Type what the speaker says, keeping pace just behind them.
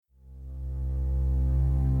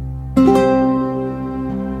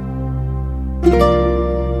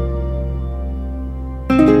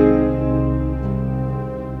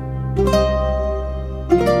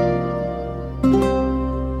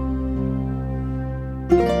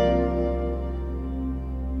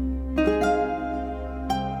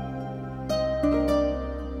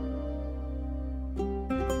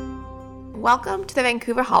welcome to the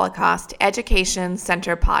Vancouver Holocaust Education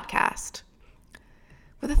Center podcast,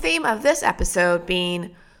 with the theme of this episode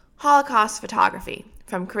being Holocaust photography,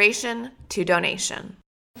 from creation to donation.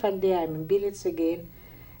 One day I'm in Billets again,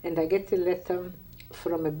 and I get a letter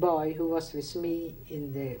from a boy who was with me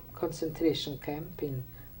in the concentration camp in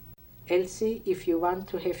Elsie. If you want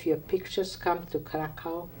to have your pictures, come to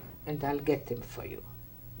Krakow and I'll get them for you.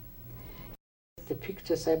 The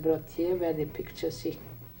pictures I brought here were the pictures he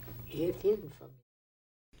had hidden from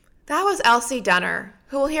me. That was Elsie Dunner,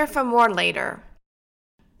 who we'll hear from more later.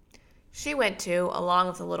 She went to, along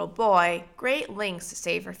with the little boy, great lengths to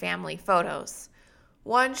save her family photos.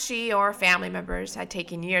 One she or family members had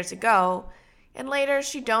taken years ago, and later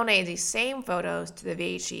she donated these same photos to the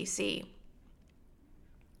VHEC.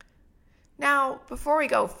 Now, before we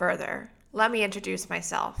go further, let me introduce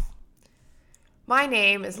myself. My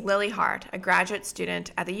name is Lily Hart, a graduate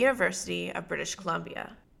student at the University of British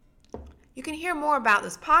Columbia. You can hear more about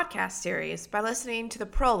this podcast series by listening to the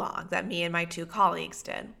prologue that me and my two colleagues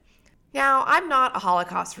did. Now, I'm not a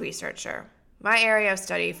Holocaust researcher. My area of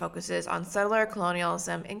study focuses on settler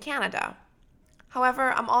colonialism in Canada.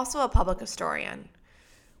 However, I'm also a public historian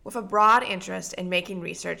with a broad interest in making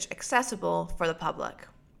research accessible for the public.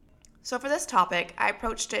 So for this topic, I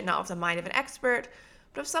approached it not with the mind of an expert,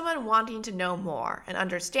 but of someone wanting to know more and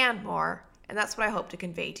understand more, and that's what I hope to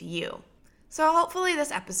convey to you. So hopefully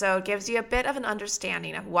this episode gives you a bit of an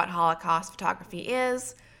understanding of what Holocaust photography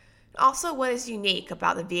is, and also what is unique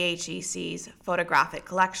about the VHEC's photographic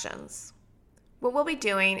collections. What we'll be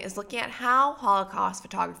doing is looking at how Holocaust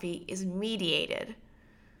photography is mediated.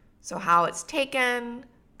 So how it's taken,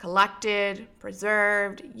 collected,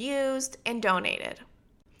 preserved, used, and donated.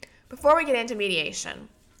 Before we get into mediation,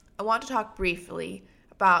 I want to talk briefly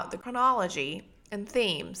about the chronology and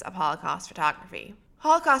themes of Holocaust photography.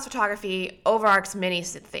 Holocaust photography overarches many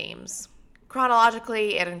themes.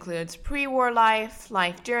 Chronologically, it includes pre-war life,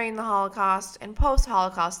 life during the Holocaust, and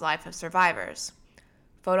post-Holocaust life of survivors.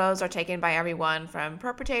 Photos are taken by everyone from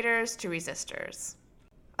perpetrators to resistors.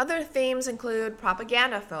 Other themes include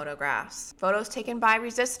propaganda photographs, photos taken by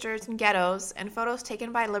resistors in ghettos, and photos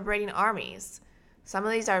taken by liberating armies. Some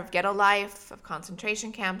of these are of ghetto life, of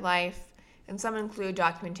concentration camp life, and some include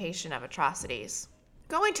documentation of atrocities.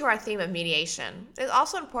 Going to our theme of mediation, it is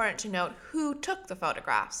also important to note who took the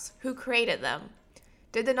photographs, who created them.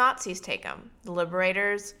 Did the Nazis take them? The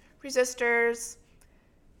liberators, resistors,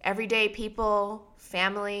 everyday people,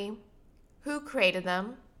 family? Who created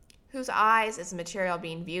them? Whose eyes is the material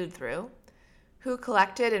being viewed through? Who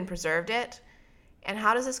collected and preserved it? And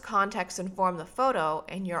how does this context inform the photo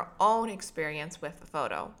and your own experience with the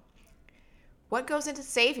photo? What goes into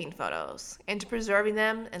saving photos, into preserving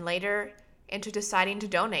them, and later into deciding to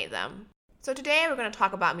donate them? So today we're going to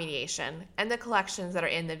talk about mediation and the collections that are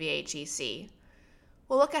in the VHEC.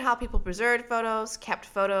 We'll look at how people preserved photos, kept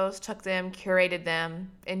photos, took them, curated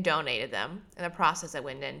them, and donated them, and the process that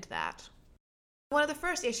went into that. One of the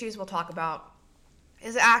first issues we'll talk about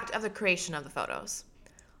is the act of the creation of the photos.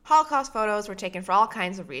 Holocaust photos were taken for all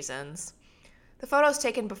kinds of reasons. The photos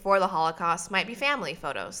taken before the Holocaust might be family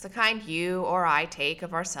photos, the kind you or I take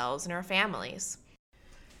of ourselves and our families.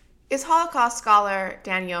 As Holocaust scholar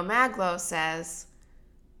Daniel Maglow says,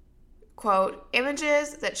 quote,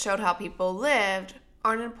 "Images that showed how people lived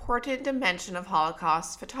are an important dimension of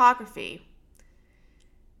Holocaust photography.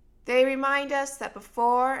 They remind us that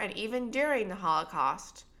before and even during the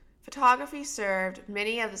Holocaust, photography served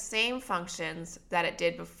many of the same functions that it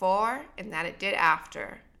did before and that it did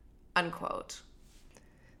after," unquote.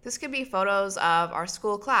 This could be photos of our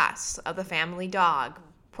school class, of the family dog,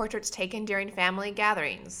 portraits taken during family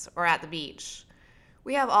gatherings or at the beach.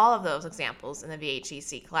 We have all of those examples in the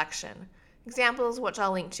VHEC collection, examples which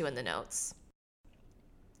I'll link to in the notes.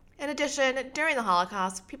 In addition, during the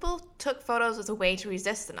Holocaust, people took photos as a way to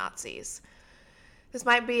resist the Nazis. This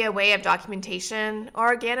might be a way of documentation,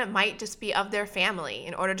 or again, it might just be of their family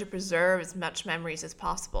in order to preserve as much memories as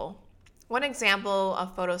possible. One example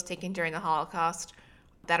of photos taken during the Holocaust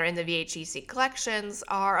that are in the VHEC collections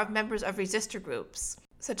are of members of resistor groups,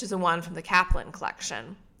 such as the one from the Kaplan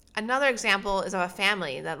collection. Another example is of a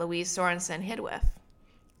family that Louise Sorensen hid with.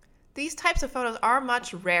 These types of photos are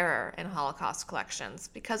much rarer in Holocaust collections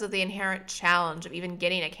because of the inherent challenge of even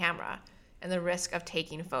getting a camera and the risk of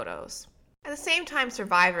taking photos. At the same time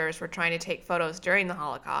survivors were trying to take photos during the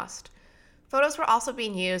Holocaust, photos were also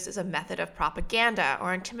being used as a method of propaganda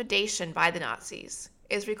or intimidation by the Nazis,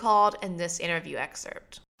 is recalled in this interview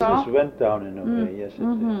excerpt. This went down in a way, yes,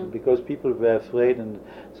 because people were afraid, and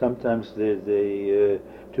sometimes they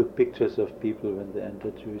took pictures of people when they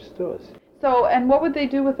entered to stores. So, and what would they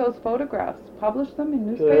do with those photographs? Publish them in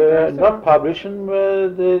newspapers? Not publish them,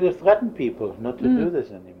 they threaten people not to do this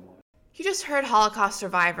anymore. You just heard Holocaust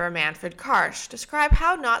survivor Manfred Karsch describe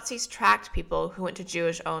how Nazis tracked people who went to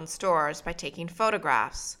Jewish-owned stores by taking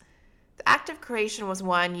photographs. The act of creation was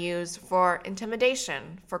one used for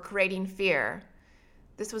intimidation, for creating fear.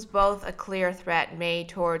 This was both a clear threat made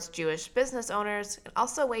towards Jewish business owners and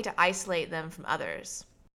also a way to isolate them from others.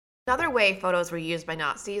 Another way photos were used by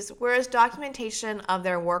Nazis were as documentation of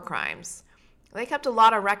their war crimes. They kept a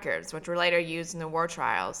lot of records, which were later used in the war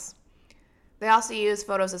trials. They also used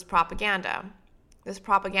photos as propaganda. This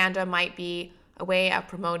propaganda might be a way of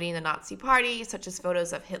promoting the Nazi Party, such as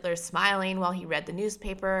photos of Hitler smiling while he read the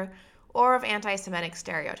newspaper, or of anti-Semitic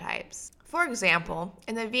stereotypes. For example,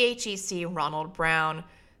 in the VHEC Ronald Brown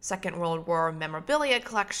Second World War memorabilia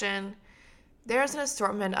collection, there's an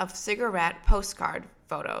assortment of cigarette postcard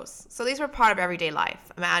photos. So these were part of everyday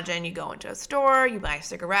life. Imagine you go into a store, you buy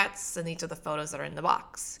cigarettes, and these are the photos that are in the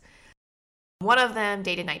box. One of them,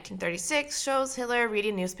 dated 1936, shows Hitler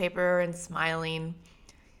reading a newspaper and smiling.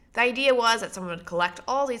 The idea was that someone would collect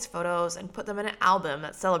all these photos and put them in an album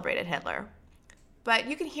that celebrated Hitler. But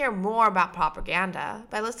you can hear more about propaganda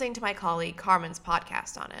by listening to my colleague Carmen's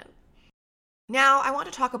podcast on it. Now, I want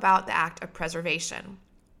to talk about the act of preservation.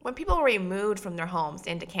 When people were removed from their homes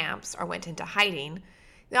into camps or went into hiding,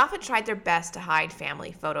 they often tried their best to hide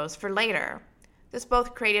family photos for later. This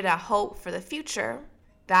both created a hope for the future,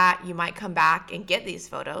 that you might come back and get these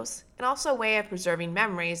photos, and also a way of preserving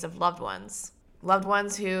memories of loved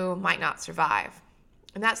ones who might not survive.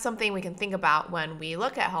 And that's something we can think about when we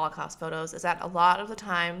look at Holocaust photos, is that a lot of the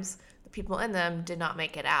times the people in them did not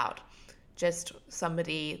make it out. Just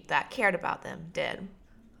somebody that cared about them did.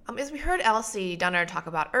 As we heard Elsie Dunner talk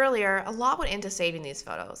about earlier, a lot went into saving these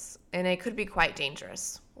photos, and it could be quite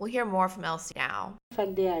dangerous. We'll hear more from Elsie now.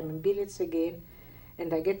 One day I'm in Billets again,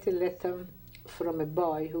 and I get a letter from a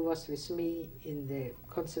boy who was with me in the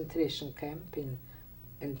concentration camp,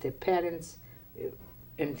 and the parents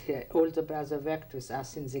and the older brother worked with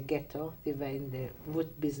us in the ghetto. They were in the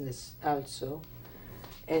wood business also.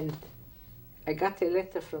 And I got a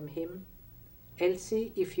letter from him.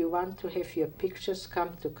 Elsie, if you want to have your pictures,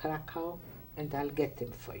 come to Krakow and I'll get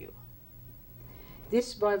them for you.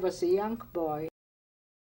 This boy was a young boy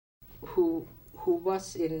who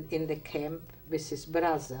was in the camp with his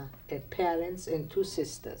brother, parents and two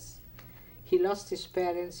sisters. He lost his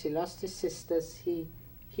parents, he lost his sisters, he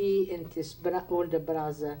and his older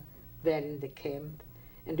brother were in the camp,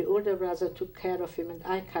 and the older brother took care of him, and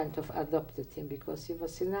I kind of adopted him because he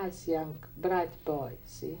was a nice young bright boy,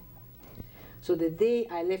 see. So the day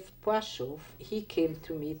I left Płaszów, he came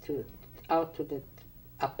to me out to the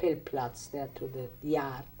Appellplatz, there to the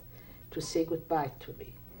yard, to say goodbye to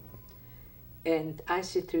me. And I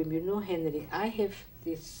said to him, you know, Henry, I have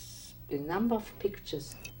a number of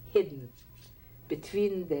pictures hidden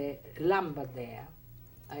between the lumber there.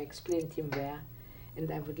 I explained to him where,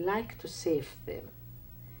 and I would like to save them.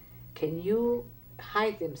 Can you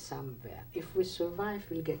hide them somewhere? If we survive,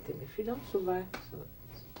 we'll get them. If we don't survive, so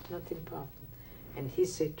it's not important. And he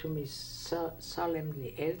said to me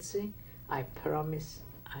solemnly, Elsie, I promise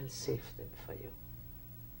I'll save them for you.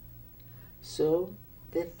 So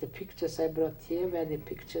that the pictures I brought here were the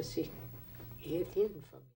pictures he had hidden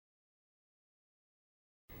from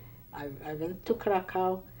me. I went to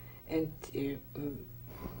Krakow, and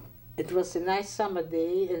it was a nice summer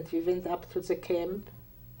day, and we went up to the camp,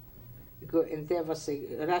 and there was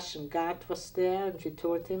a Russian guard was there, and we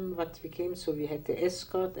told him what we came, so we had the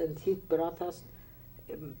escort, and he brought us,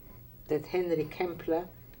 that Henry Kempler,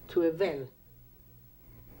 to a well.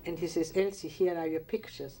 And he says, Elsie, here are your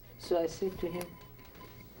pictures. So I said to him,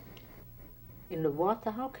 in the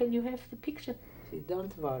water, how can you have the picture? He said,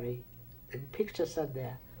 don't worry, the pictures are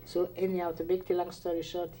there. So anyhow, to make the long story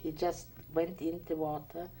short, he just went in the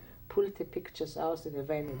water, pulled the pictures out, and they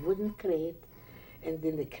were in a wooden crate, and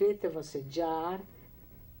in the crate there was a jar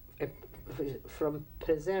from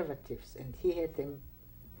preservatives, and he had them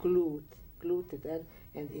glued it in,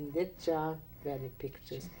 and in that jar were the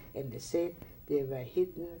pictures, and they said they were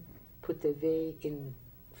hidden, put away in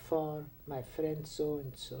for my friend so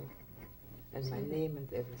and so, and so my name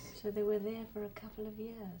and everything. So they were there for a couple of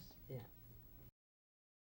years. Yeah.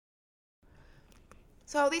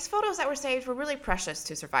 So these photos that were saved were really precious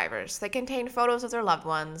to survivors. They contained photos of their loved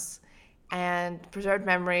ones and preserved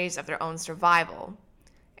memories of their own survival.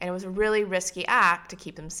 And it was a really risky act to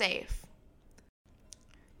keep them safe.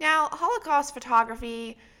 Now, Holocaust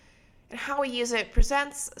photography and how we use it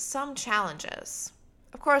presents some challenges.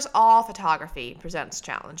 Of course, all photography presents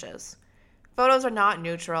challenges. Photos are not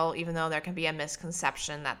neutral, even though there can be a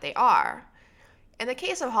misconception that they are. In the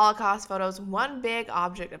case of Holocaust photos, one big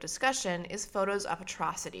object of discussion is photos of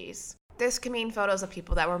atrocities. This can mean photos of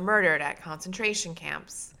people that were murdered at concentration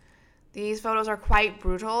camps. These photos are quite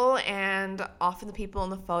brutal, and often the people in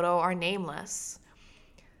the photo are nameless.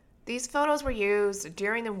 These photos were used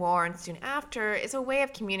during the war and soon after as a way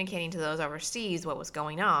of communicating to those overseas what was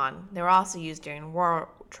going on. They were also used during war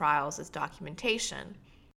trials as documentation.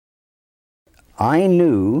 I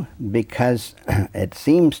knew, because it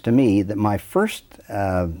seems to me that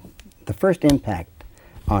the first impact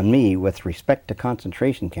on me with respect to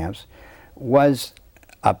concentration camps was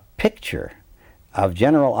a picture of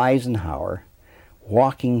General Eisenhower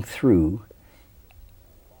walking through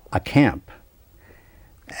a camp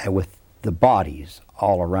with the bodies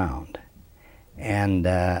all around. And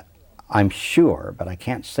I'm sure, but I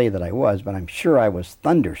can't say that I was, but I'm sure I was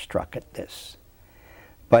thunderstruck at this.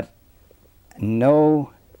 But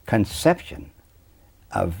no conception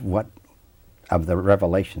of the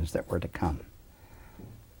revelations that were to come.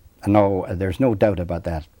 No, there's no doubt about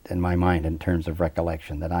that in my mind in terms of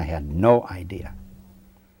recollection, that I had no idea.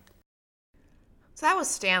 So that was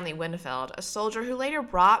Stanley Winfield, a soldier who later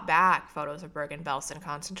brought back photos of Bergen-Belsen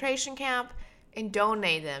concentration camp and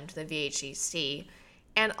donated them to the VHEC.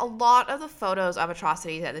 And a lot of the photos of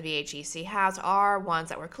atrocities that the VHEC has are ones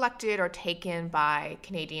that were collected or taken by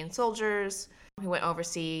Canadian soldiers who went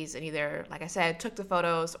overseas and either, like I said, took the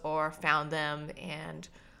photos or found them and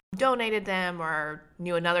donated them, or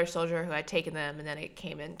knew another soldier who had taken them and then it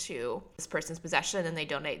came into this person's possession and they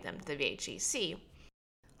donated them to the VHEC.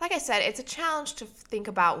 Like I said, it's a challenge to think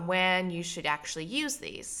about when you should actually use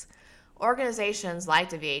these. Organizations like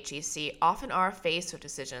the VHEC often are faced with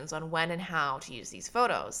decisions on when and how to use these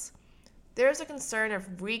photos. There is a concern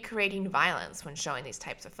of recreating violence when showing these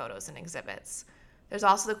types of photos and exhibits. There's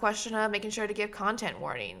also the question of making sure to give content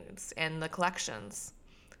warnings in the collections.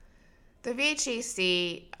 The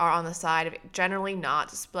VHEC are on the side of generally not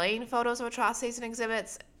displaying photos of atrocities and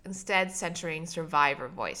exhibits, instead centering survivor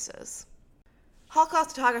voices.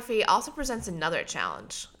 Holocaust photography also presents another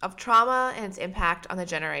challenge of trauma and its impact on the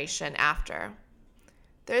generation after.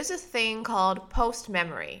 There is a thing called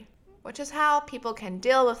post-memory, which is how people can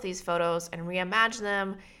deal with these photos and reimagine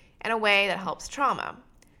them in a way that helps trauma.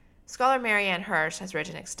 Scholar Marianne Hirsch has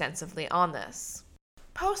written extensively on this.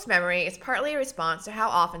 Post-memory is partly a response to how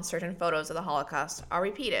often certain photos of the Holocaust are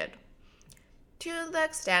repeated, to the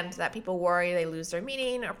extent that people worry they lose their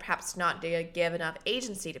meaning or perhaps not give enough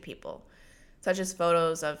agency to people, such as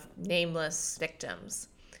photos of nameless victims.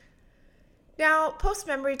 Now,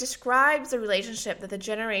 post-memory describes the relationship that the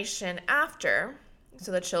generation after,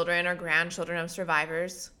 so the children or grandchildren of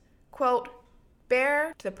survivors, quote,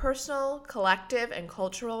 bear to the personal, collective, and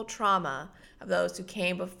cultural trauma of those who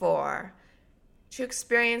came before, to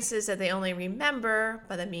experiences that they only remember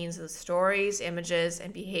by the means of the stories, images,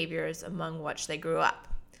 and behaviors among which they grew up.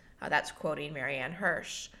 That's quoting Marianne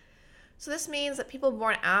Hirsch. So this means that people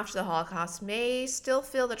born after the Holocaust may still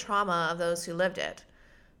feel the trauma of those who lived it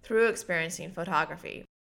through experiencing photography.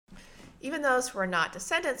 Even those who are not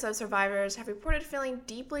descendants of survivors have reported feeling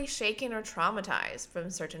deeply shaken or traumatized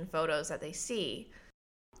from certain photos that they see.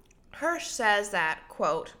 Hirsch says that,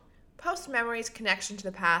 quote, post-memory's connection to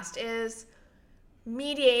the past is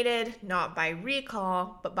mediated not by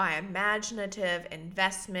recall, but by imaginative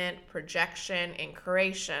investment, projection, and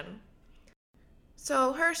curation.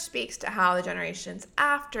 So Hirsch speaks to how the generations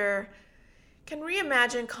after can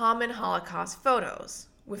reimagine common Holocaust photos,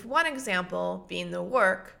 with one example being the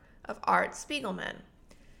work of Art Spiegelman.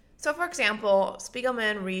 So for example,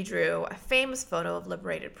 Spiegelman redrew a famous photo of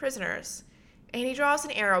liberated prisoners, and he draws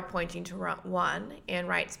an arrow pointing to one and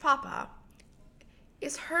writes Papa.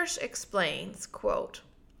 As Hirsch explains, quote,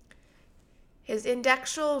 his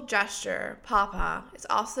indexual gesture, Papa, is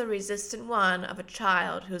also the resistant one of a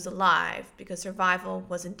child who is alive because survival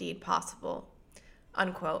was indeed possible,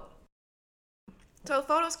 unquote. So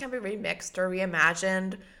photos can be remixed or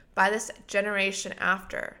reimagined by this generation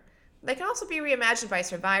after. They can also be reimagined by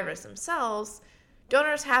survivors themselves.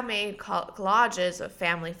 Donors have made collages of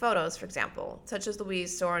family photos, for example, such as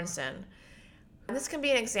Louise Sorensen. And this can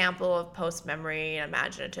be an example of post-memory and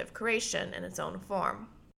imaginative creation in its own form.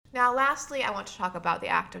 Now, lastly, I want to talk about the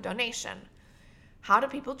act of donation. How do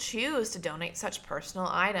people choose to donate such personal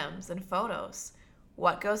items and photos?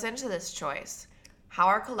 What goes into this choice? How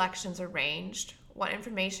are collections arranged? What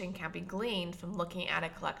information can be gleaned from looking at a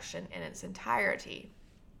collection in its entirety?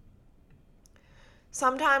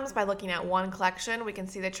 Sometimes by looking at one collection, we can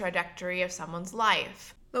see the trajectory of someone's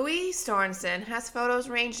life. Louise Sorensen has photos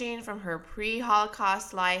ranging from her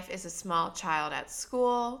pre-Holocaust life as a small child at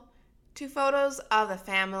school, to photos of the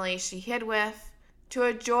family she hid with, to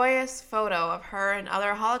a joyous photo of her and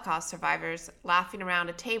other Holocaust survivors laughing around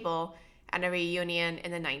a table at a reunion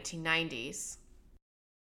in the 1990s.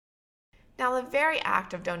 Now, the very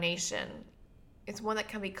act of donation is one that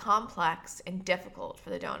can be complex and difficult for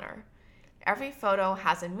the donor. Every photo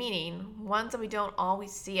has a meaning, ones that we don't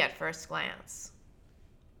always see at first glance.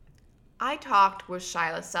 I talked with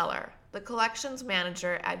Shyla Seller, the collections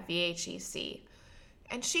manager at VHEC,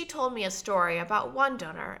 and she told me a story about one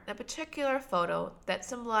donor and a particular photo that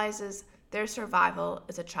symbolizes their survival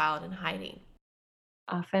as a child in hiding.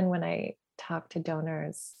 Often when I talk to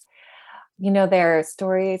donors, their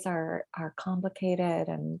stories are complicated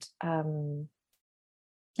and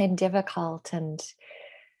difficult, and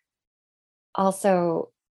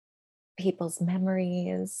also people's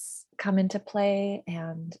memories come into play,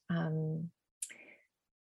 and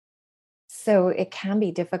so it can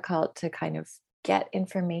be difficult to kind of get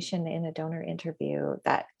information in a donor interview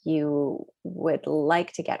that you would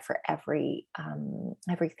like to get for everything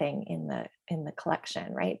in the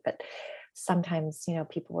collection, right? But sometimes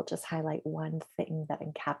people will just highlight one thing that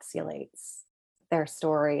encapsulates their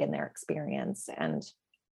story and their experience. And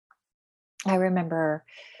I remember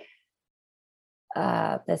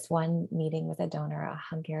this one meeting with a donor, a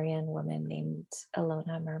Hungarian woman named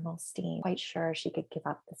Ilona Mermelstein. Quite sure she could give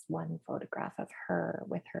up this one photograph of her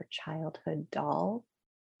with her childhood doll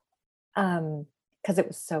because it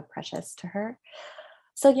was so precious to her.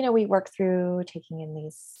 So, we worked through taking in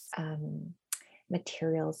these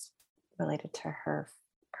materials related to her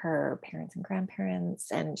parents and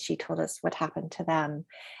grandparents, and she told us what happened to them,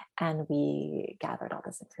 and we gathered all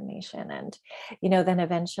this information. And then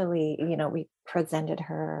eventually we presented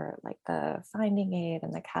her like the finding aid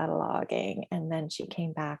and the cataloging, and then she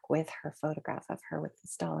came back with her photograph of her with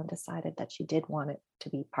this doll and decided that she did want it to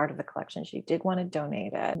be part of the collection. She did want to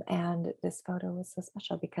donate it. And this photo was so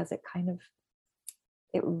special because it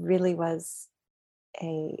really was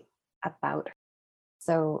about her.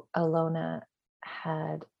 So Ilona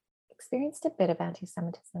had experienced a bit of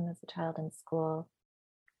anti-Semitism as a child in school.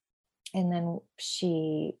 And then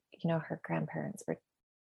she, her grandparents were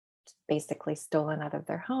basically stolen out of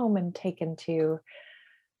their home and taken to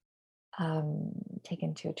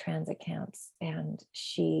transit camps. And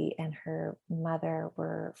she and her mother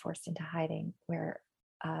were forced into hiding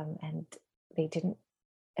and they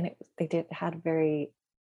had very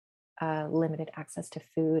limited access to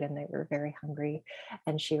food, and they were very hungry.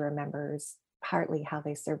 And she remembers partly how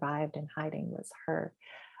they survived in hiding was her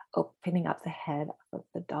opening up the head of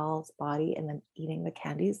the doll's body and then eating the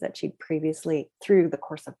candies that she'd previously, through the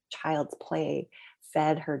course of child's play,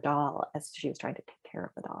 fed her doll as she was trying to take care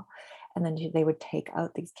of the doll. And then they would take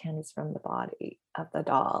out these candies from the body of the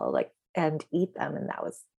doll, and eat them. And that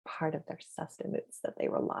was part of their sustenance that they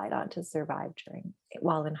relied on to survive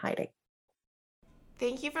while in hiding.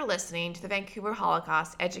 Thank you for listening to the Vancouver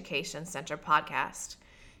Holocaust Education Center podcast.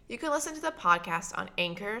 You can listen to the podcast on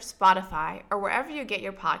Anchor, Spotify, or wherever you get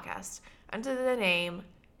your podcasts under the name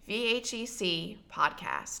VHEC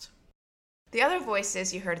Podcast. The other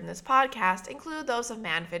voices you heard in this podcast include those of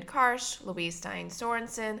Manfred Karsh, Louise Stein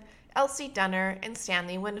Sorensen, Elsie Dunner, and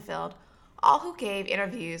Stanley Winfield, all who gave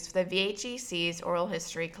interviews for the VHEC's Oral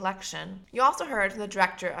History Collection. You also heard from the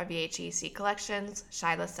director of VHEC Collections,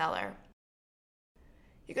 Shyla Seller.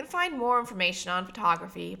 You can find more information on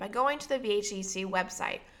photography by going to the VHEC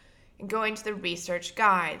website and going to the research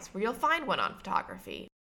guides, where you'll find one on photography.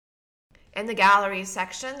 In the galleries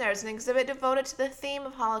section, there's an exhibit devoted to the theme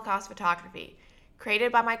of Holocaust photography,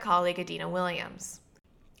 created by my colleague Adina Williams.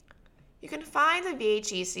 You can find the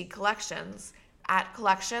VHEC collections at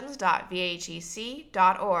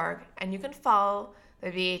collections.vhec.org, and you can follow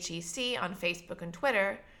the VHEC on Facebook and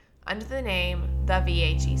Twitter under the name The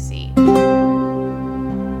VHEC.